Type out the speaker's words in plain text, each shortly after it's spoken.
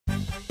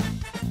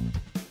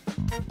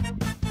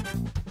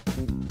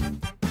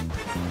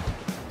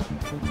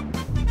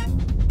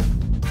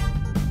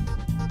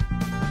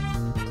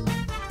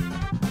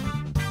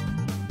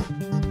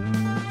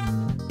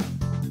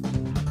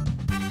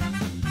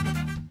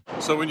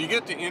So when you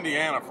get to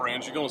Indiana,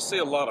 friends, you're going to see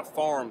a lot of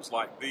farms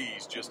like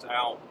these just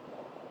out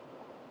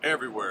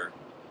everywhere.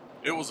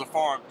 It was a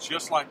farm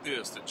just like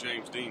this that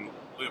James Dean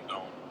lived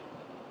on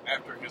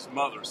after his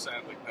mother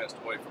sadly passed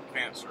away from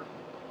cancer,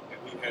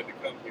 and he had to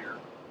come here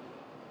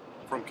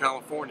from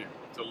California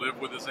to live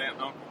with his aunt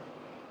and uncle.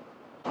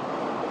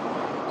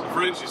 So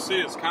friends, you see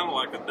it's kind of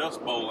like a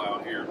dust bowl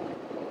out here.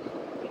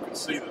 You can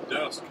see the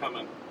dust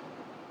coming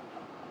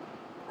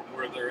from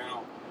where they're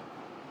out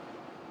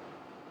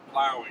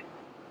plowing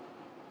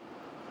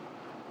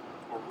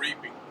or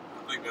reaping.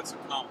 I think that's a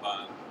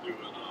combine doing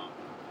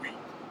wheat,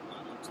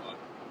 what it looks like.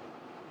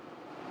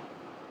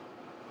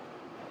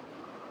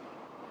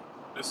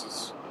 This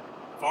is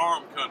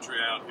farm country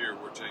out here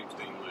where James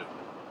Dean lived.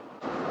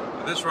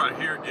 And this right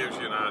here gives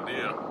you an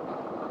idea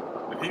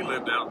that he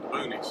lived out in the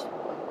boonies.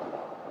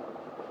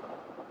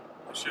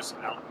 It's just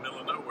out in the middle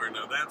of nowhere.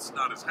 Now that's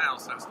not his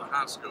house, that's the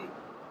high school.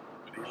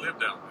 But he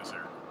lived out in this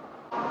area.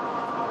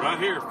 Right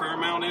here,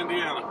 Fairmount,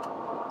 Indiana.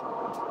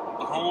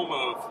 The home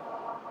of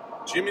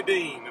Jimmy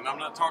Dean, and I'm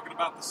not talking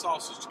about the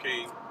Sausage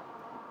King.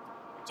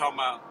 I'm talking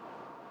about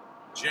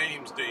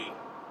James Dean.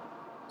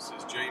 This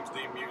is James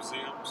Dean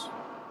Museums.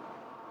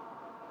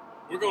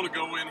 We're going to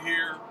go in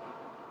here,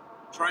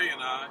 Trey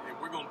and I, and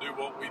we're going to do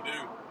what we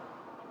do.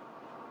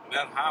 And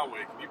that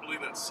highway, can you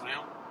believe that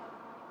sound?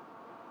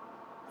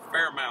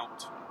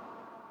 Fairmount,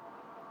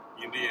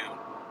 Indiana.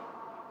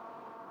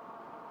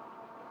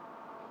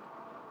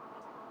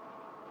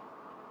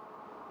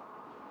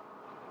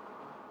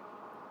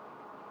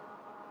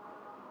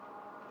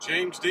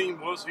 James Dean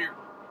was here.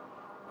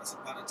 Once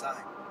upon a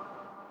time.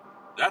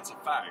 That's a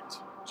fact,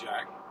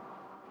 Jack.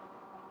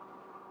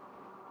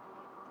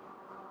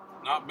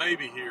 Not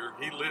maybe here,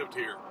 he lived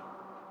here.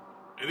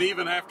 And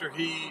even after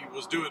he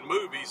was doing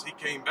movies, he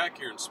came back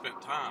here and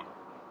spent time.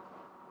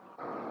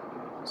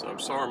 So I'm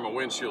sorry my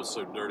windshield's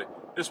so dirty.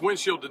 This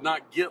windshield did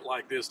not get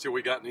like this till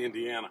we got in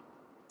Indiana.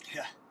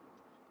 Yeah.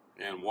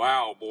 And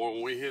wow, boy,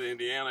 when we hit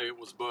Indiana, it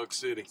was Bug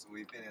City. So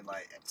we've been in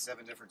like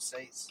 7 different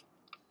states.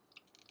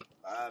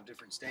 5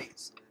 different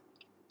states.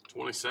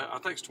 27, I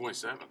think it's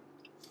 27.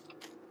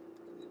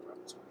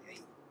 Probably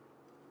 28.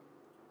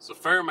 So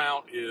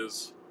Fairmount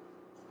is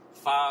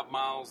 5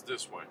 miles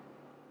this way.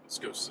 Let's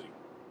go see.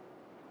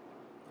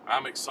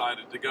 I'm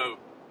excited to go.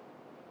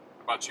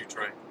 How about you,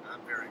 Trey?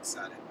 I'm very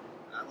excited.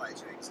 I like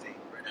James Dean.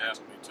 Yeah,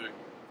 me too.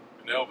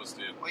 And Elvis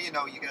did. Well, you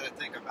know, you got to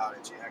think about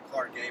it. You had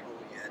Clark Gable,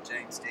 you had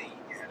James Dean,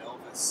 you had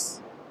Elvis.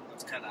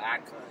 Those kind of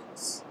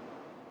icons.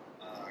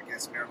 I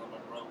guess Marilyn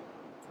Monroe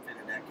fit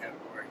in that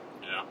category.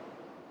 Yeah.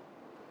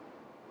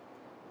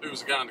 Who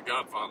was the guy in The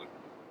Godfather?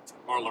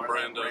 Marlon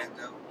Brando.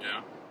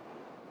 Yeah.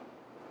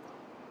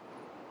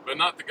 But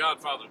not the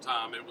Godfather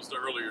time. It was the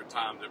earlier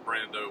time that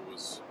Brando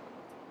was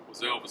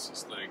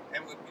Elvis's thing.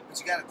 But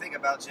you got to think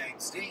about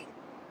James Dean.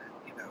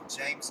 You know,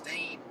 James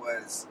Dean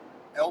was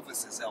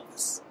Elvis's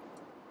Elvis.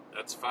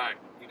 That's a fact.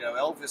 You know,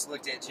 Elvis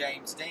looked at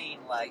James Dean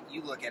like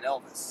you look at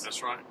Elvis.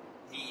 That's right.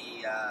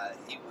 He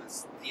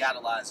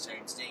idolized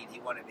James Dean. He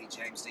wanted to be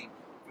James Dean.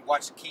 If you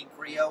watch King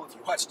Creole, if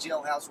you watch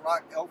Jailhouse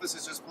Rock, Elvis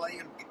is just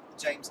playing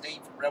James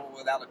Dean from Rebel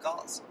Without a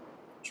Cause.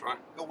 That's right.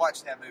 Go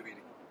watch that movie.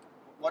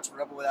 Watch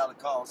Rebel Without a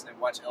Cause and then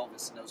watch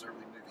Elvis in those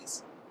early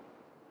movies.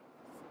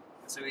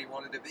 That's who he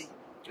wanted to be.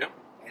 Yep.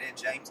 And then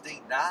James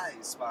Dean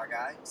dies, my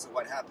guy. So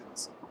what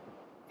happens?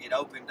 It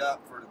opened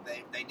up for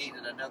they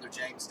needed another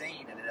James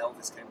Dean, and then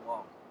Elvis came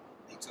along.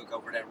 He took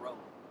over that role.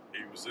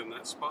 He was in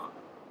that spot.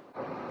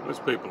 Those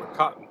people are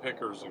cotton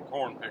pickers and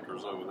corn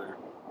pickers over there.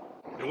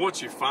 And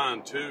what you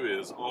find too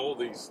is all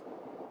these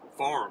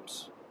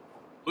farms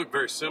look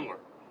very similar.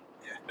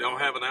 Yeah. They all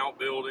have an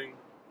outbuilding,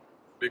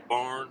 big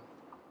barn.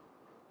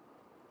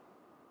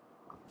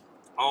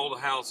 All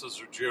the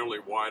houses are generally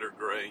white or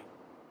gray.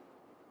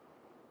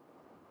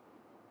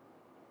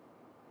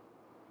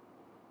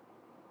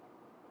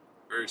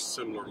 Very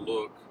similar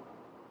look.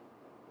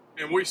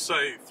 And we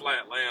say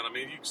flat land. I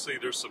mean, you can see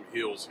there's some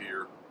hills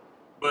here,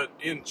 but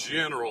in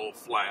general,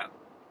 flat.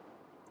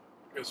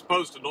 As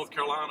opposed to North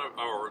Carolina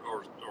or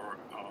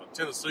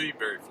Tennessee,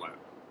 very flat.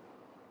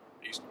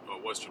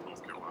 Western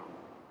North Carolina.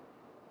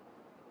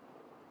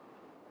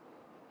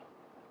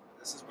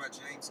 This is what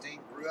James Dean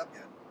grew up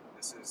in.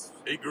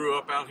 He grew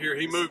up out here.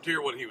 He moved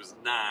here when he was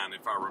 9,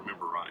 if I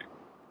remember right.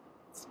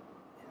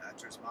 Yeah,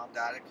 after his mom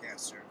died of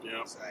cancer,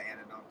 yep. His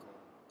aunt and uncle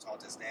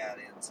talked his dad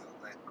into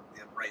letting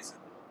them raise him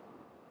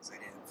because they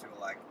didn't feel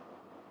like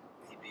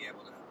he'd be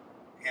able to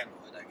handle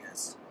it, I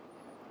guess.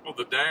 Well,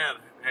 the dad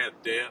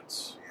had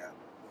debts, yeah,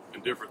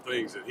 and different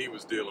things that he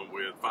was dealing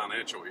with,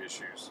 financial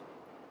issues.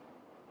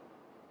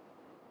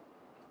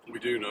 We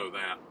do know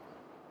that.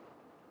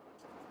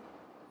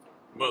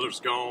 Mother's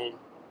gone.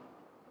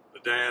 The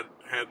dad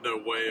had no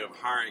way of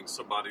hiring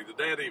somebody. The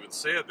dad even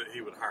said that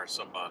he would hire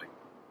somebody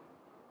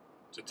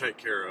to take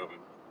care of him.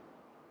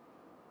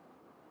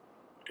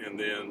 And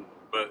then,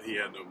 but he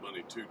had no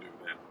money to do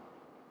that.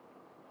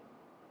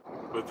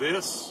 But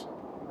this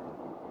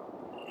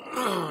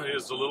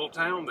is the little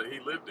town that he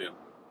lived in.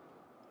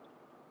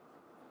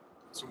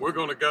 So we're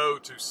going to go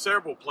to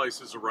several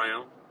places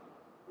around.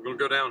 We're going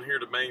to go down here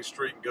to Main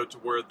Street and go to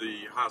where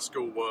the high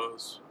school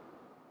was.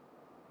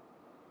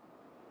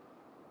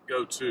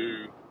 Go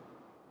to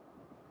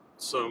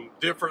some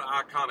different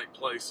iconic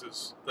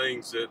places,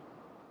 things that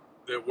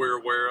we're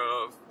aware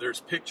of.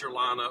 There's picture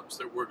lineups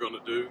that we're going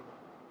to do.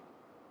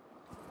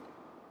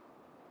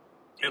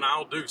 And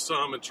I'll do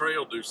some and Trey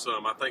will do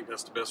some. I think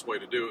that's the best way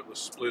to do it.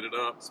 Let's split it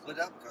up. Split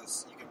up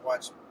because you can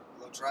watch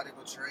Globetrotting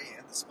with Trey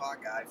and the Spa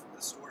Guy from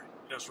the story.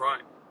 That's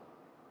right.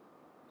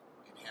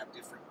 You can have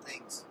different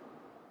things.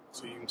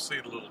 So you can see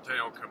the little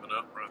town coming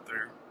up right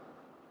there.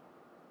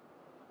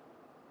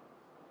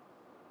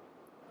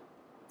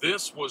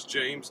 This was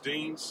James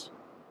Dean's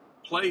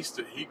place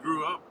that he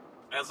grew up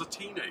as a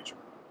teenager.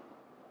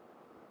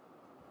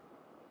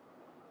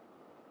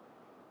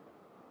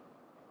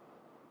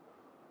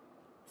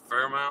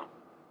 Fairmount,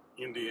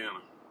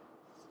 Indiana.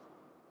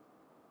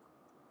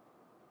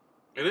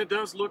 And it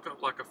does look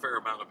like a fair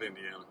amount of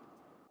Indiana.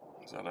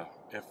 Is that a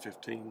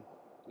F-15?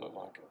 Look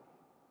like it.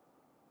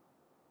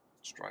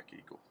 Strike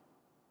Eagle.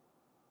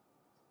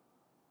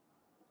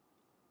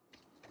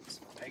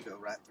 They go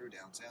right through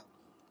downtown.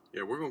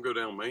 Yeah, we're going to go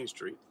down Main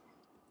Street.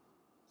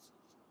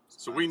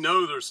 So we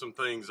know there's some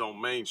things on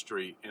Main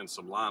Street and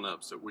some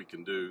lineups that we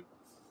can do.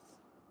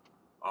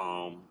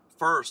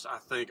 First, I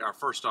think our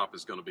first stop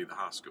is going to be the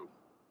high school.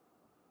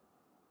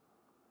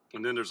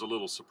 And then there's a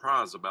little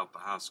surprise about the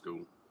high school.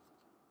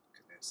 Look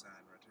at that sign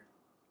right there.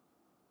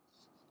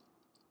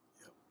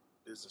 Yep,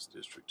 business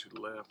district to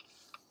the left.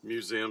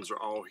 Museums are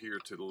all here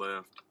to the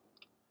left.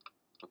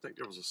 I think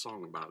there was a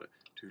song about it.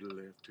 To the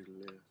left, to the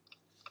left.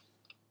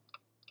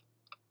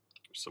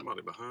 There's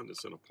somebody behind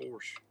us in a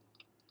Porsche.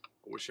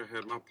 I wish I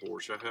had my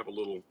Porsche. I have a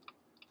little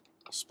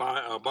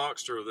a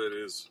Boxster that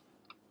is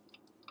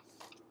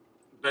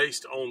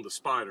based on the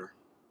Spider.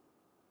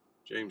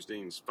 James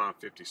Dean's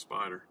 550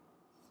 Spider.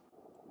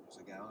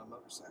 There's a guy on a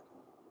motorcycle.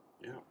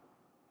 Yeah.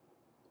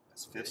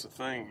 That's fitting. It's a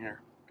thing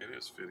here. It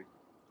is fitting.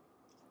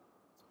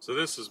 So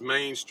this is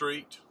Main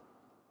Street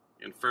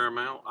in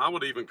Fairmount. I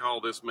would even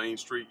call this Main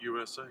Street,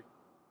 USA.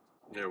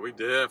 Yeah, we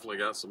definitely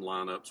got some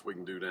lineups we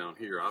can do down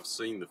here. I've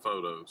seen the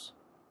photos.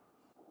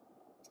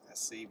 I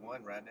see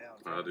one right now.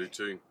 I do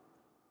too.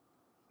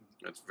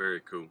 That's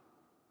very cool.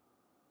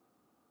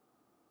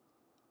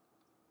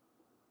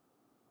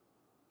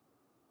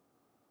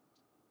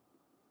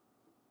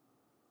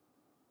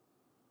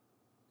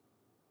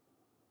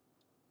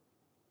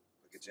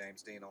 Look at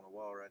James Dean on the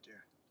wall right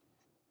there.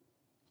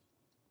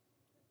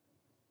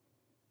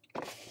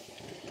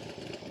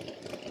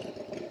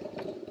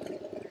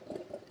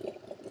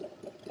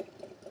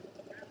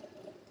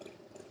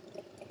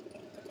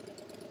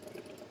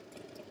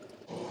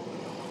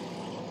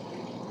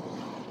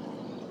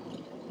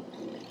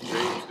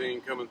 James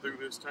Dean coming through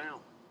this town.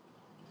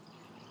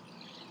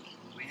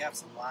 We have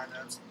some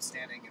lineups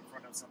standing in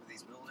front of some of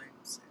these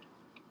buildings.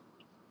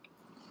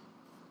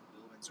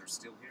 Buildings are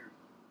still here.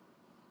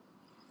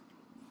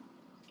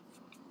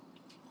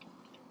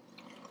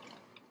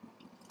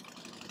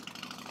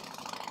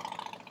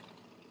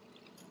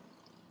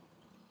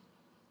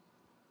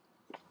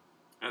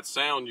 That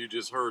sound you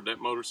just heard, that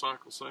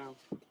motorcycle sound,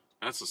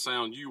 that's the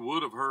sound you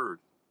would have heard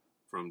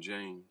from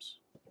James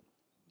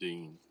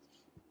Dean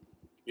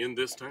in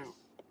this town.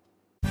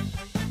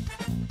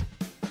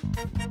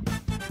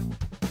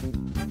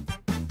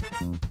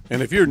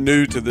 And if you're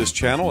new to this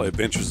channel,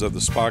 Adventures of the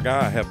Spa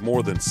Guy, I have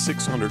more than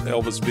 600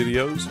 Elvis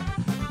videos.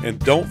 And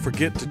don't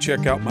forget to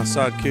check out my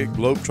sidekick,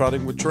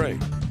 Globetrotting with Trey.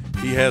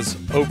 He has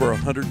over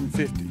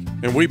 150.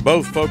 And we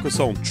both focus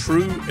on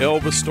true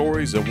Elvis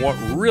stories and what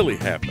really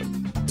happened.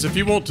 So if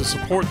you want to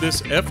support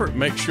this effort,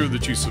 make sure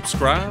that you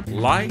subscribe,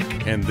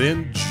 like, and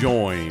then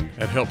join.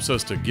 That helps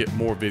us to get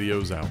more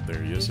videos out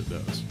there. Yes, it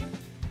does.